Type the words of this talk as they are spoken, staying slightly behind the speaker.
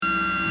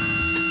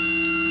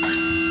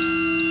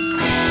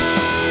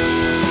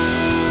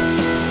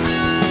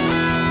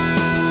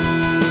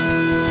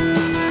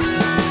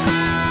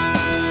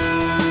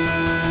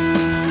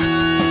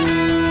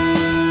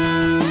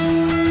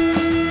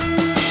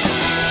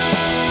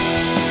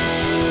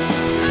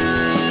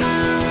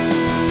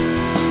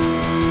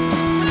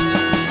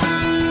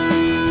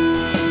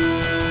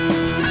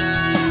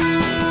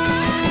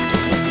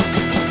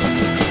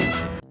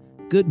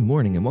Good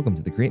morning and welcome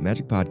to the Great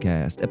Magic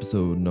Podcast,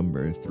 episode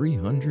number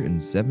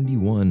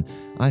 371.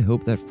 I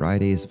hope that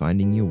Friday is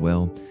finding you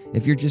well.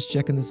 If you're just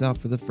checking this out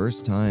for the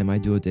first time, I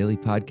do a daily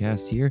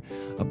podcast here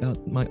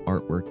about my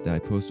artwork that I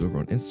post over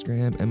on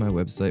Instagram and my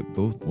website,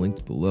 both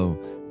linked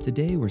below.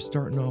 Today, we're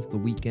starting off the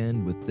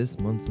weekend with this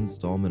month's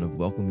installment of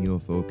Welcome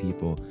UFO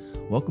People.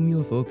 Welcome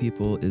UFO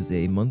People is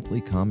a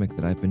monthly comic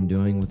that I've been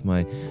doing with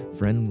my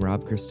friend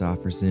Rob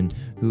Christofferson,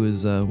 who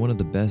is one of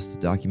the best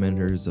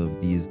documenters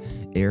of these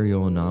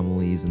aerial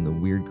anomalies and the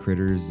weird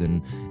critters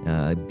and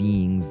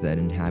beings that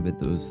inhabit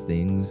those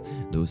things,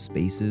 those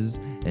spaces.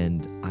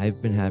 And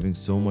I've been having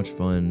so much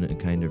fun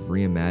kind of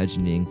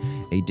reimagining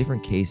a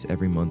different case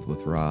every month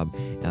with Rob.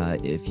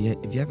 If you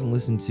haven't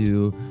listened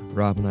to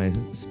Rob and I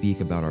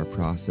speak about our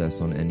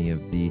process on any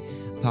of the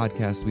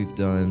podcasts we've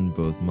done,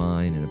 both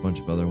mine and a bunch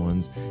of other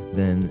ones,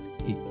 then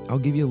I'll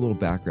give you a little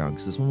background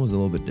because this one was a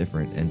little bit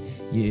different. And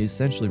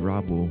essentially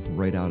Rob will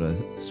write out a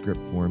script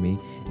for me,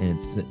 and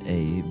it's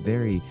a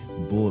very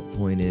bullet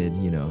pointed,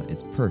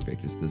 it's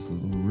perfect. It's this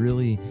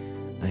really,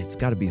 it's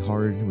got to be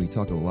hard. We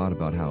talk a lot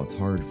about how it's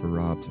hard for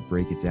Rob to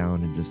break it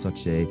down into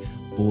such a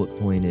bullet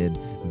pointed,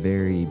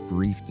 very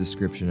brief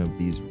description of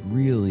these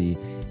really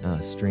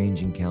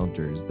strange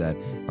encounters that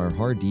are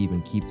hard to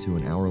even keep to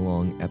an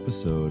hour-long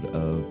episode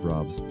of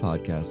Rob's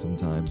podcast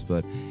sometimes,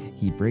 but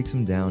he breaks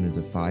them down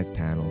into 5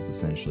 panels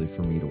essentially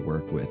for me to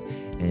work with.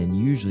 And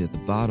usually at the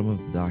bottom of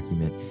the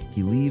document,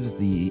 he leaves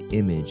the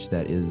image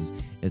that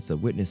it's a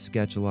witness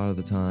sketch a lot of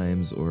the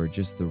times, or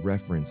just the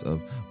reference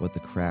of what the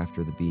craft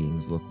or the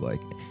beings look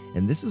like.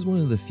 And this is one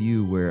of the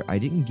few where I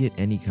didn't get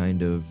any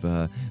kind of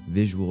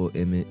visual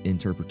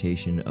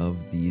interpretation of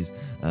these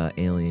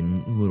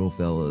alien little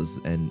fellas,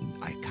 and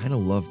I kind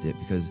of loved it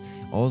because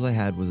all I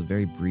had was a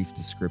very brief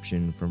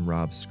description from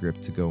Rob's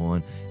script to go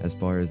on as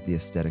far as the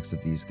aesthetics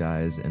of these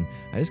guys, and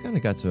I just kind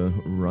of got to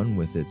run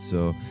with it.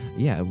 So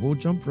yeah, we'll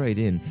jump right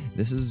in.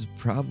 This is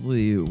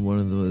probably one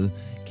of the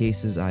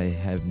cases I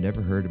have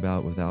never heard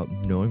about without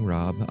knowing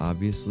Rob.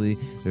 Obviously,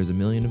 there's a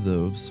million of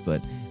those,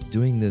 but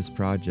doing this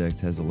project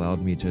has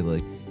allowed me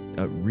to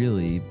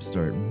really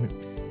start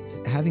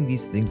having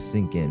these things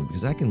sink in,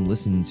 because I can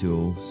listen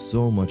to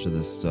so much of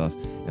this stuff,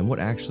 and what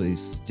actually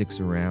sticks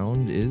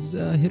around is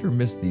hit or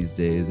miss these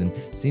days, and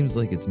seems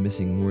like it's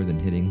missing more than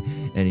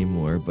hitting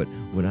anymore. But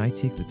when I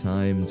take the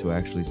time to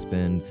actually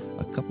spend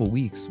a couple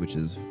weeks, which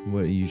is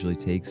what it usually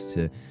takes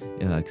to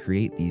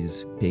create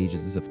these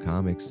pages of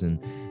comics, and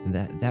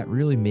that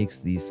really makes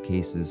these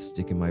cases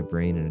stick in my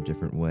brain in a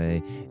different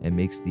way, and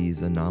makes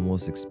these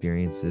anomalous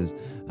experiences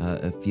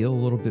feel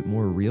a little bit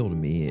more real to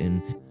me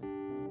and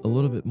a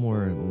little bit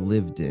more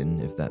lived in,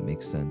 if that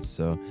makes sense.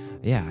 So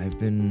yeah, I've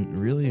been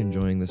really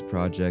enjoying this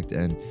project,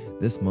 and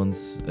this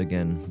month's,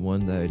 again,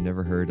 one that I'd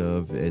never heard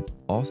of. It's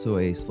also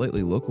a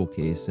slightly local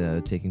case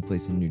taking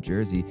place in New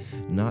Jersey,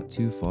 not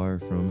too far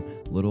from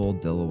little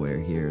old Delaware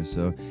here.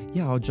 So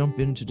yeah, I'll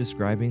jump into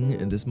describing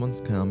this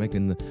month's comic.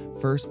 In the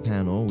first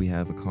panel, we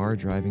have a car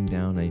driving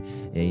down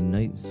a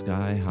night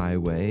sky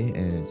highway,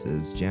 and it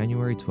says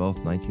January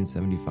 12th,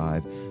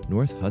 1975,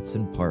 North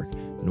Hudson Park,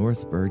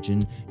 North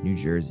Bergen, New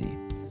Jersey.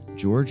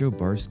 George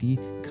Obarski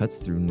cuts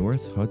through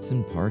North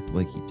Hudson Park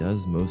like he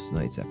does most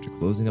nights after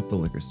closing up the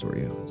liquor store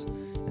he owns.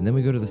 And then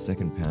we go to the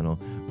second panel,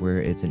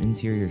 where it's an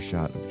interior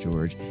shot of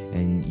George,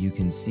 and you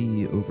can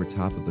see over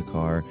top of the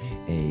car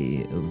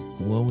a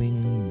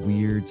glowing,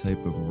 weird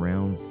type of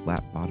round,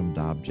 flat-bottomed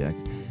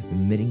object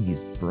emitting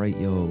these bright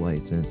yellow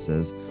lights, and it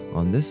says,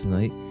 on this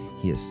night,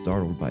 he is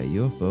startled by a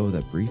UFO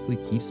that briefly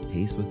keeps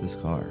pace with his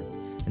car.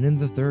 And in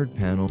the third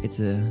panel, it's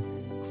a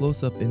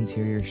close-up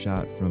interior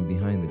shot from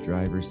behind the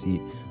driver's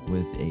seat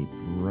with a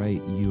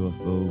bright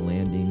UFO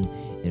landing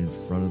in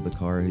front of the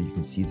car. You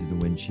can see through the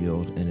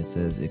windshield, and it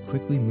says it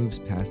quickly moves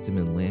past him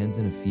and lands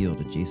in a field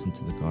adjacent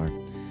to the car.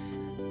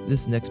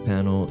 This next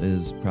panel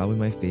is probably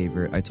my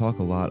favorite. I talk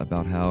a lot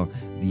about how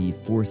the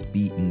fourth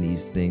beat in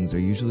these things are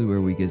usually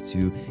where we get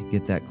to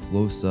get that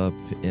close-up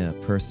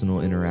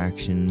personal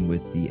interaction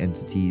with the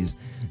entities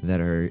that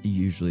are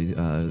usually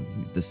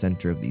the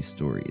center of these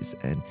stories.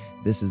 And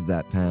this is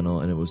that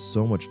panel, and it was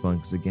so much fun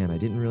because, again, I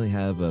didn't really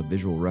have a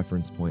visual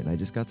reference point, and I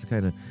just got to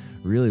kind of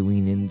really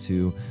lean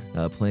into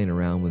playing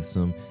around with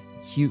some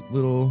cute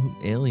little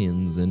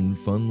aliens and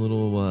fun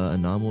little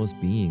anomalous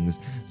beings.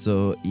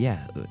 So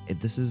yeah,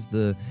 this is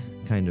the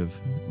kind of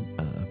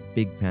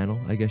big panel,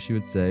 I guess you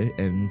would say,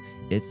 and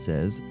it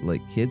says,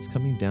 like kids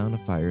coming down a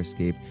fire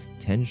escape,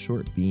 10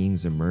 short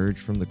beings emerge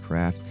from the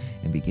craft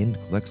and begin to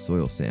collect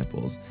soil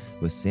samples.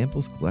 With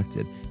samples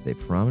collected, they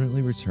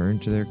prominently return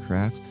to their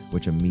craft,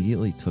 which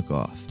immediately took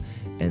off.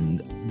 And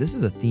this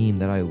is a theme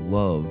that I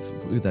love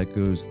that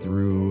goes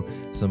through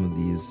some of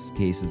these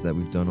cases that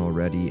we've done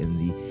already in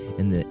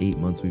the 8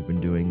 months we've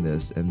been doing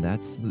this, and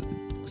that's the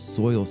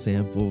soil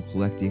sample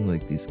collecting,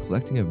 like these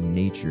collecting of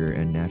nature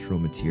and natural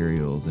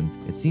materials.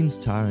 And it seems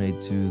tied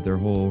to their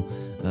whole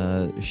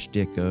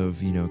shtick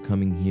of,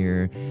 coming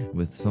here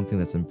with something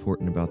that's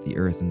important about the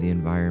earth and the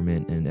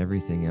environment and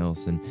everything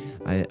else. And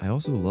I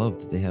also love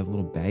that they have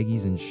little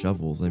baggies and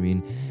shovels. I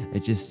mean,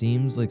 it just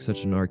seems like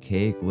such an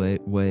archaic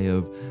way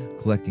of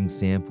collecting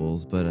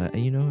samples, but I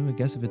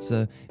guess if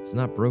it's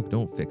not broke,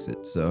 don't fix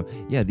it. So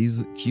yeah,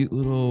 these cute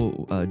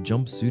little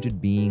jumpsuited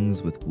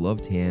beings with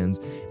gloved hands,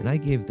 and I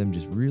gave them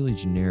just really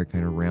generic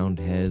kind of round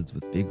heads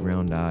with big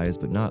round eyes,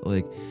 but not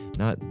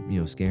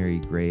scary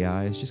gray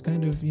eyes, just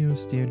kind of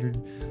standard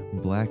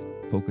black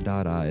polka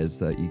dot eyes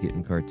that you get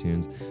in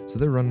cartoons. So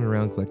they're running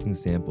around collecting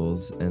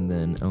samples, and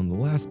then on the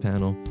last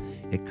panel,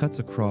 it cuts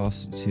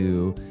across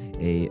to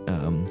a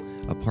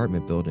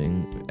apartment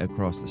building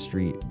across the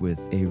street with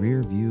a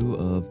rear view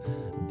of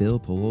Bill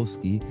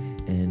Pawlowski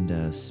and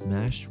a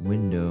smashed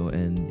window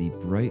and the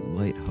bright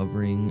light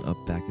hovering up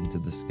back into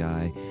the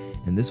sky.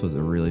 And this was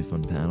a really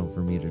fun panel for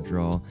me to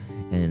draw.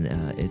 And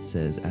it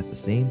says, at the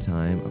same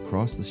time,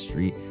 across the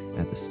street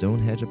at the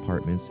Stonehenge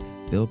Apartments,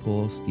 Bill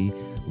Pawlowski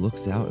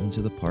looks out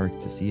into the park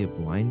to see a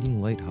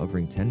blinding light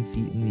hovering 10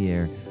 feet in the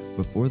air.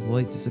 Before the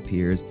light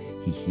disappears,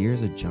 he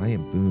hears a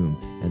giant boom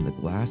and the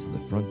glass of the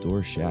front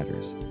door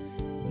shatters.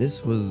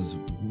 This was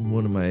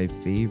one of my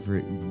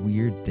favorite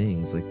weird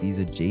things, like these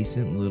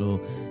adjacent little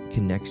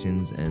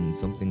connections and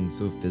something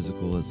so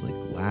physical as like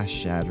glass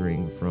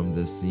shattering from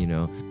this,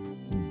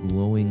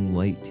 glowing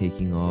light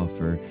taking off,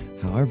 or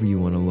however you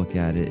want to look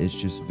at it. It's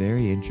just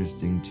very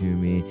interesting to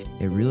me.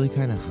 It really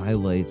kind of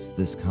highlights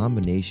this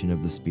combination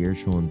of the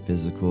spiritual and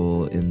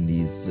physical in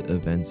these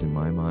events in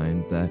my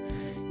mind, that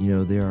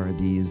there are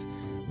these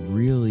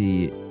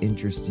really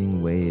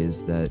interesting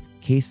ways that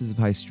cases of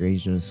high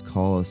strangeness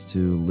call us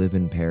to live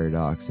in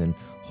paradox and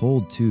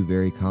hold two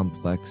very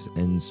complex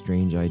and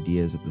strange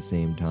ideas at the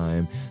same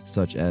time,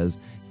 such as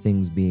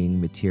things being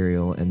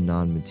material and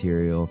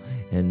non-material,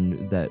 and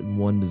that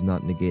one does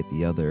not negate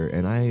the other.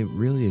 And I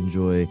really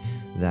enjoy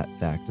that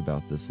fact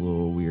about this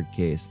little weird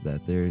case,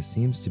 that there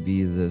seems to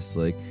be this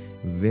like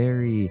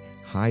very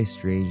high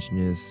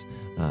strangeness,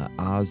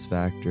 Oz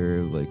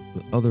factor, like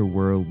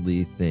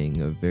otherworldly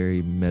thing, a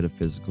very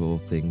metaphysical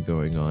thing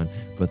going on,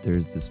 but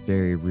there's this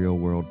very real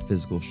world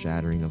physical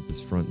shattering of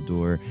this front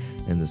door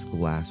and this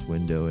glass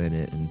window in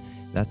it. And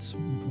I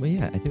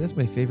think that's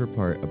my favorite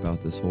part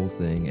about this whole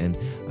thing. And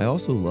I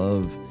also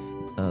love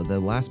the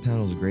last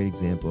panel is a great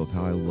example of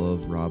how I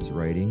love Rob's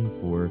writing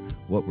for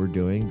what we're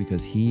doing,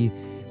 because he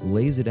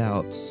lays it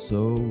out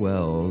so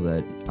well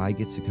that I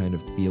get to kind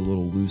of be a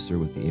little looser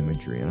with the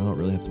imagery, and I don't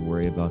really have to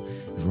worry about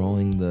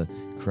drawing the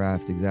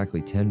craft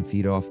exactly 10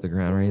 feet off the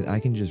ground, right? I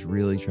can just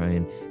really try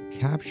and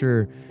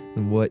capture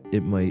what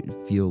it might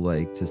feel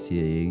like to see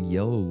a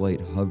yellow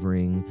light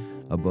hovering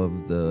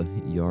above the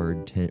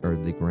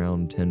the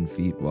ground 10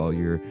 feet while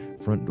your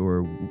front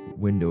door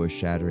window is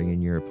shattering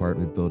in your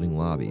apartment building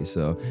lobby.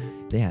 So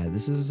yeah,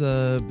 this has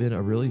been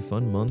a really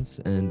fun month,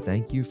 and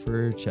thank you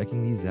for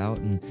checking these out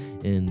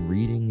and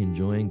reading,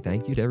 enjoying.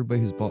 Thank you to everybody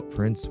who's bought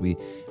prints. We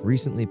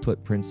recently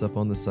put prints up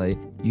on the site.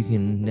 You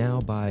can now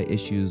buy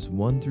issues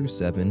 1 through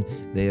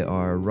 7. They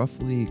are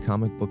roughly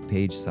comic book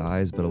page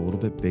size, but a little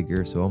bit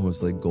bigger, so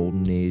almost like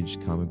golden age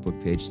comic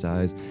book page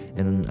size.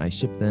 And I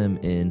ship them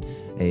in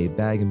a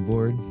bag and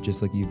board,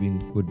 just like you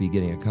would be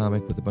getting a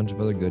comic, with a bunch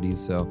of other goodies.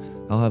 So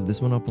I'll have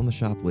this one up on the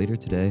shop later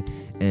today,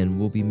 and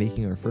we'll be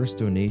making our first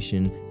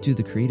donation to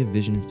the Creative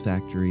Vision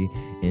Factory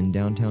in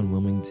downtown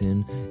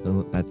Wilmington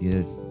at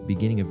the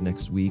beginning of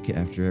next week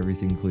after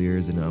everything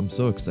clears. And I'm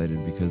so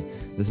excited because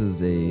this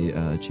is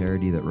a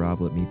charity that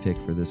Rob let me pick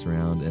for this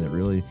round, and it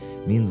really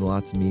means a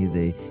lot to me.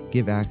 They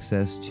give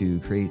access to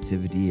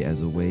creativity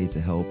as a way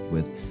to help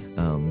with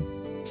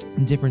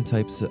different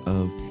types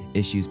of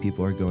issues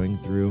people are going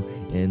through,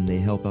 and they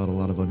help out a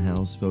lot of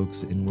unhoused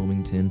folks in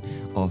Wilmington.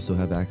 Also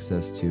have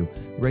access to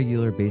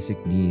regular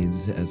basic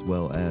needs, as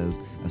well as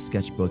a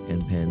sketchbook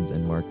and pens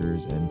and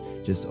markers and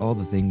just all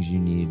the things you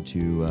need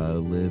to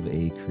live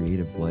a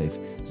creative life.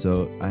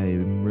 So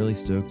I'm really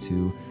stoked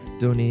to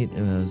donate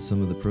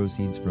some of the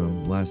proceeds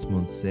from last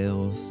month's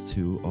sales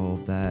to all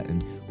of that,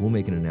 and we'll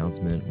make an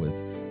announcement with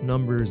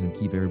numbers and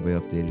keep everybody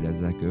updated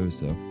as that goes.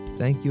 So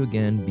thank you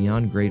again,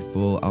 beyond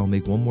grateful. I'll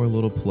make one more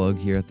little plug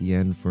here at the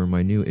end for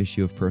my new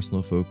issue of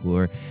Personal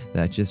Folklore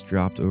that just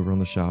dropped over on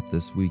the shop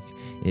this week.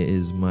 It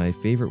is my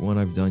favorite one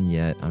I've done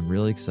yet. I'm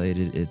really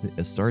excited.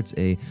 It starts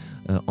a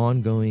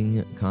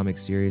ongoing comic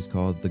series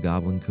called The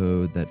Goblin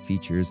Code that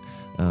features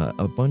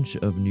a bunch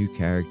of new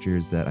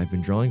characters that I've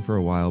been drawing for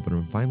a while, but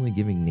I'm finally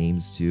giving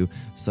names to,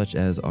 such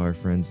as our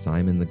friend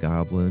Simon the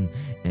Goblin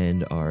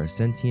and our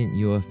sentient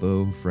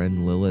UFO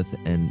friend Lilith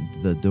and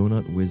the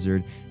Donut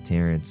Wizard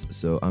Terrence.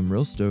 So I'm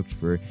real stoked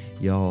for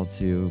y'all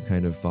to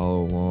kind of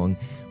follow along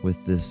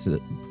with this.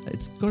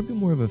 It's going to be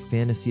more of a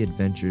fantasy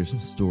adventure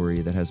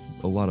story that has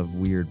a lot of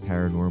weird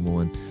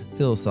paranormal and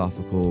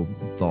philosophical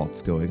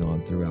thoughts going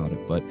on throughout it.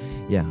 But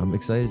yeah, I'm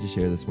excited to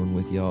share this one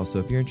with y'all. So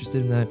if you're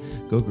interested in that,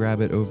 go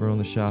grab it over on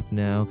the shop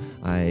now.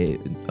 I,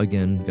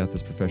 again, got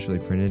this professionally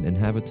printed and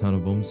have a ton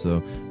of them,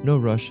 so no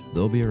rush.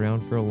 They'll be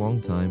around for a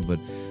long time, but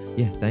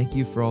Yeah, thank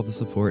you for all the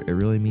support. It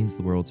really means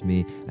the world to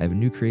me. I have a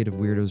new Creative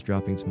Weirdos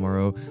dropping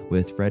tomorrow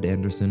with Fred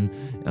Anderson.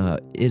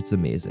 It's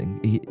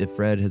amazing.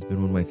 Fred has been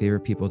one of my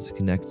favorite people to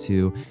connect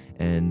to,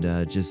 and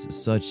just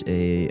such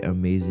a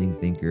amazing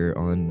thinker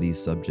on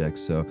these subjects.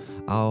 So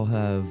I'll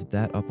have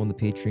that up on the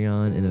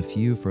Patreon in a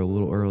few for a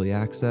little early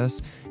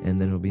access,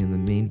 and then it'll be in the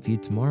main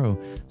feed tomorrow.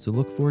 So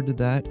look forward to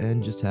that,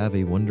 and just have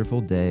a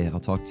wonderful day. I'll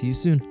talk to you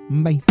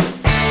soon. Bye.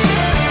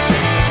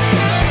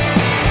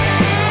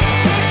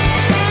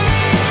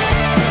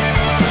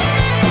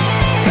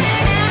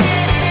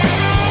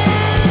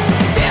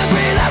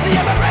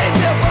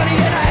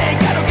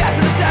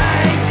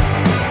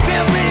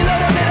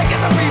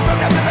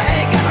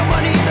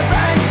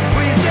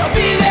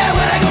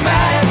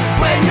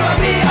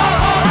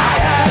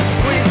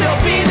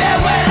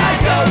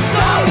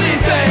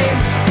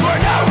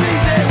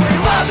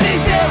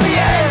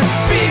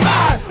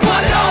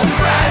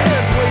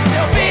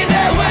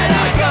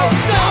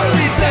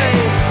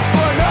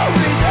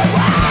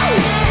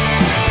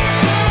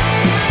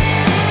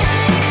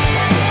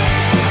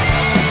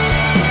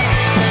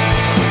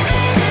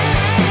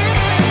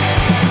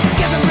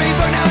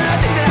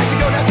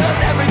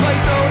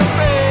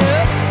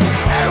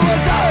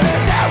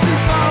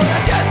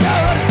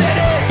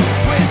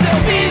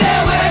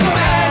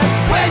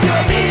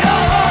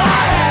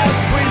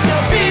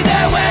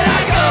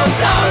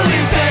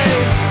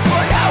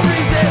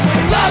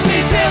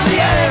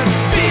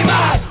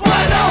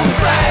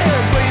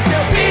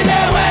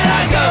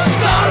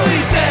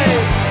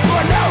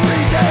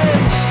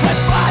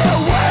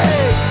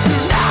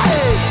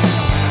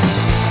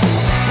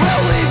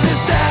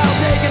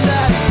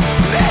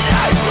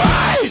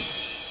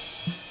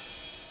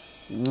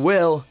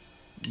 Will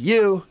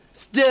you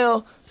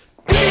still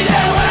be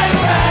there when I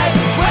come back?